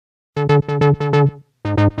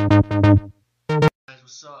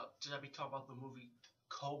What's up? Today I'll be talking about the movie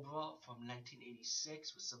Cobra from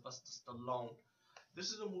 1986 with Sylvester Stallone.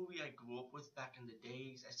 This is a movie I grew up with back in the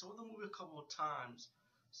days. I saw the movie a couple of times,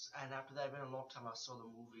 and after that, it's been a long time I saw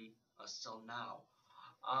the movie still now.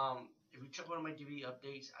 If you check one of my DVD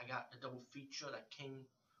updates, I got a double feature that came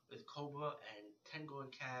with Cobra and 10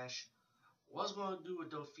 Golden Cash. Was going to do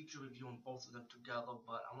a double feature review on both of them together,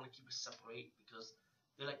 but I want to keep it separate because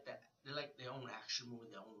they like that. They like their own action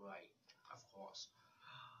movie, their own right, of course.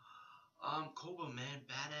 Cobra, man,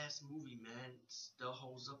 badass movie, man. Still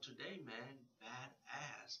holds up today, man.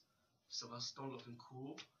 Badass. Sylvester Stallone looking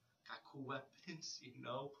cool. Got cool weapons, you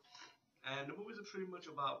know. And the movies are pretty much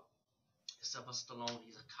about Sylvester Stallone.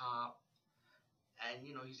 He's a cop, and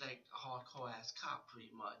he's like a hardcore ass cop,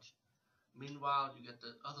 pretty much. Meanwhile, you get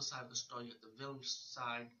the other side of the story. You get the villain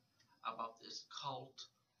side about this cult,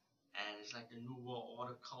 and it's like the New World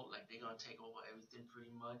Order cult. Like they're gonna take over everything,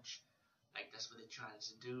 pretty much. Like that's what they're trying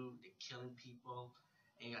to do. They're killing people.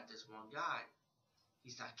 And you got this one guy.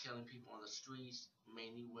 He's not killing people on the streets,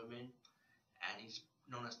 mainly women. And he's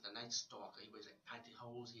known as the Night Stalker. He wears like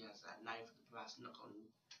pantyhose. He has that knife with the brass knuckle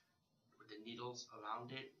with the needles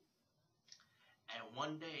around it. And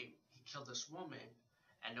one day he killed this woman,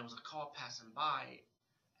 and there was a car passing by,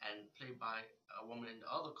 and played by a woman in the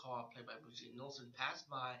other car, played by Brigitte Nielsen, passed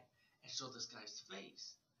by and showed this guy's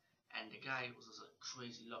face. And the guy was just a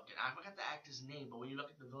crazy look. And I forgot the actor's name, but when you look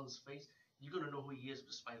at the villain's face, you're gonna know who he is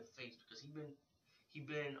despite the face, because he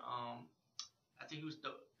been I think he was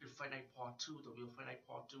in Fight Night Part 2, the real Fight Night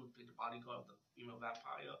Part 2, he played the bodyguard of the female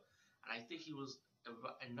vampire, and I think he was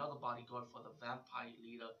another bodyguard for the vampire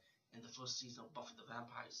leader in the first season of Buffy the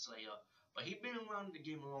Vampire Slayer. But he's been around the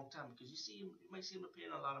game a long time, because you might see him appear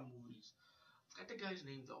in a lot of movies. I forgot the guy's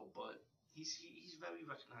name though, but he's very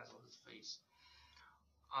recognizable, his face.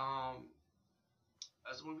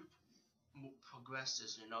 As the movie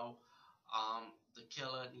progresses, the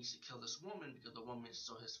killer needs to kill this woman because the woman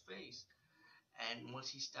saw his face. And once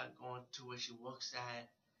he started going to where she works at,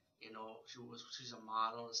 she's a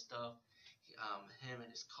model and stuff. Him and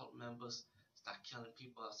his cult members start killing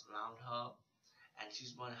people that's around her, and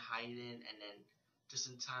she's running hiding. And then just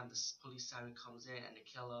in time, the police siren comes in, and the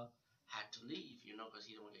killer had to leave, because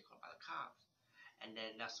he didn't want to get caught by the cops. And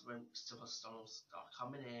then that's when Sylvester Stallone started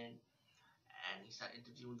coming in, and he started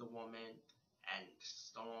interviewing the woman, and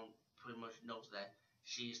Stallone pretty much knows that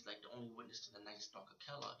she's like the only witness to the Night Stalker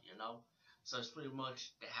killer. So it's pretty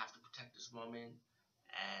much they have to protect this woman,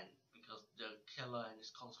 and because the killer and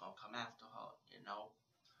his cult's gonna come after her.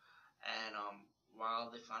 And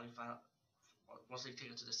while they finally find out, once they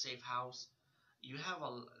take her to the safe house,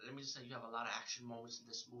 let me just say, you have a lot of action moments in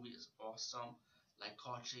this movie. It's awesome, like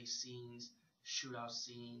car chase scenes, shootout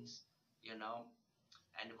scenes, and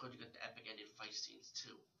of course you got the epic ending fight scenes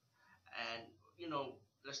too. And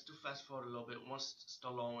let's do fast forward a little bit. Once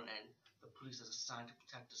Stallone and the police is assigned to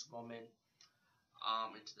protect this woman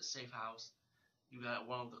into the safe house, you got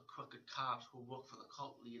one of the crooked cops who work for the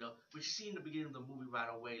cult leader, which you see in the beginning of the movie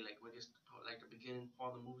right away, like when it's like the beginning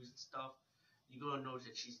part of the movies and stuff. You're gonna notice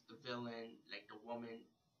that she's the villain, like the woman.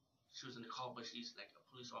 She was in the cult, but she's like a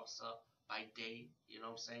police officer by day, you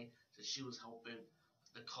know what I'm saying? So she was helping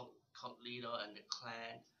the cult leader and the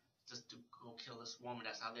clan just to go kill this woman.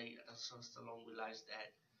 That's how Stallone realized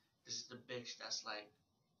that this is the bitch that's like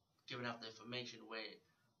giving out the information where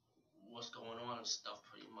what's going on and stuff,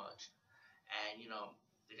 pretty much. And they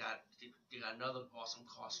got another awesome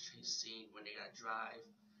car chase scene when they gotta drive,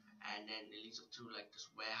 and then it leads up to like this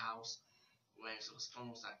warehouse where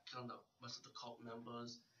Stallone's like killing the rest of the cult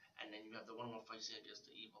members. And then you have the one-on-one fight scene against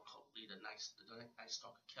the evil cult leader, the Night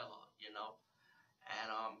Stalker killer. And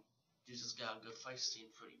you just got a good fight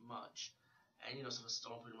scene pretty much. And so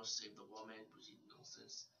Stallone pretty much saved the woman, Brigitte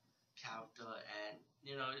Nielsen's character. And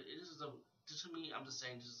to me, I'm just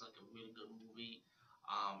saying, this is like a really good movie.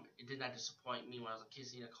 It did not disappoint me when I was a kid,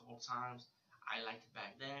 seeing it a couple of times. I liked it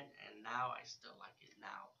back then, and now I still like it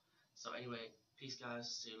now. So anyway, peace guys,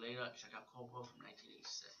 see you later. Check out Cobra from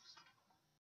 1986.